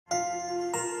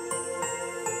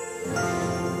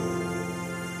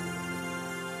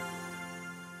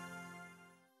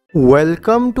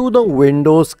Welcome to the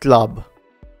Windows Club.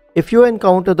 If you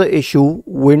encounter the issue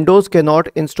Windows cannot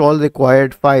install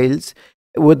required files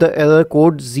with the error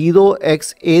code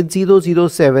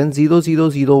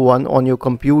 0x80070001 on your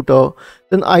computer,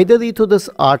 then either read through this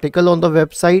article on the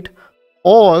website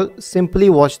or simply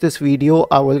watch this video.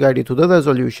 I will guide you through the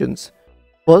resolutions.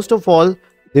 First of all,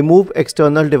 remove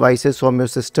external devices from your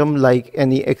system like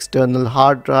any external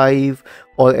hard drive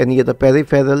or any other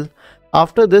peripheral.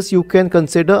 After this, you can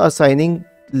consider assigning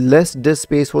less disk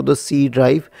space for the C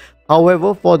drive.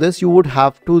 However, for this you would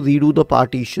have to redo the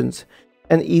partitions.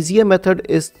 An easier method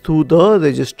is through the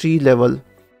registry level.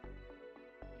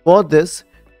 For this,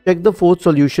 check the fourth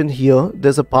solution here.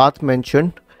 There's a path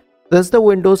mentioned. Press the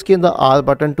Windows key and the R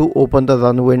button to open the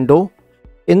run window.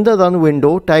 In the run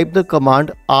window, type the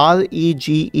command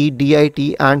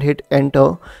regedit and hit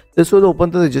enter. This will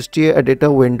open the registry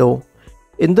editor window.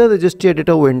 In the registry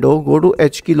editor window, go to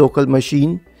HKey local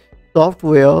machine,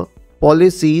 software,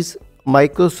 policies,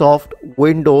 Microsoft,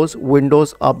 Windows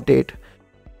Update.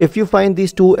 If you find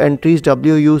these two entries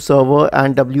WU server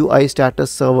and WI status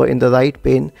server in the right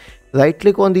pane, right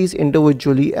click on these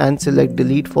individually and select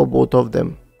delete for both of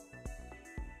them.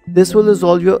 This will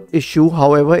resolve your issue.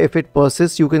 However, if it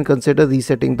persists, you can consider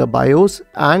resetting the BIOS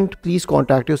and please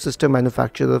contact your system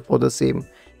manufacturer for the same.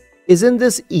 Isn't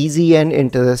this easy and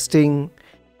interesting?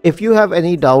 If you have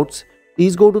any doubts,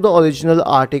 please go to the original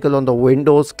article on the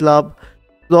Windows Club,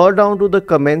 scroll down to the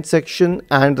comment section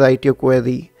and write your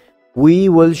query. We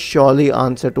will surely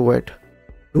answer to it.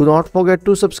 Do not forget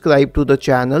to subscribe to the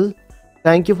channel.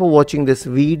 Thank you for watching this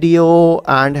video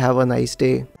and have a nice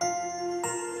day.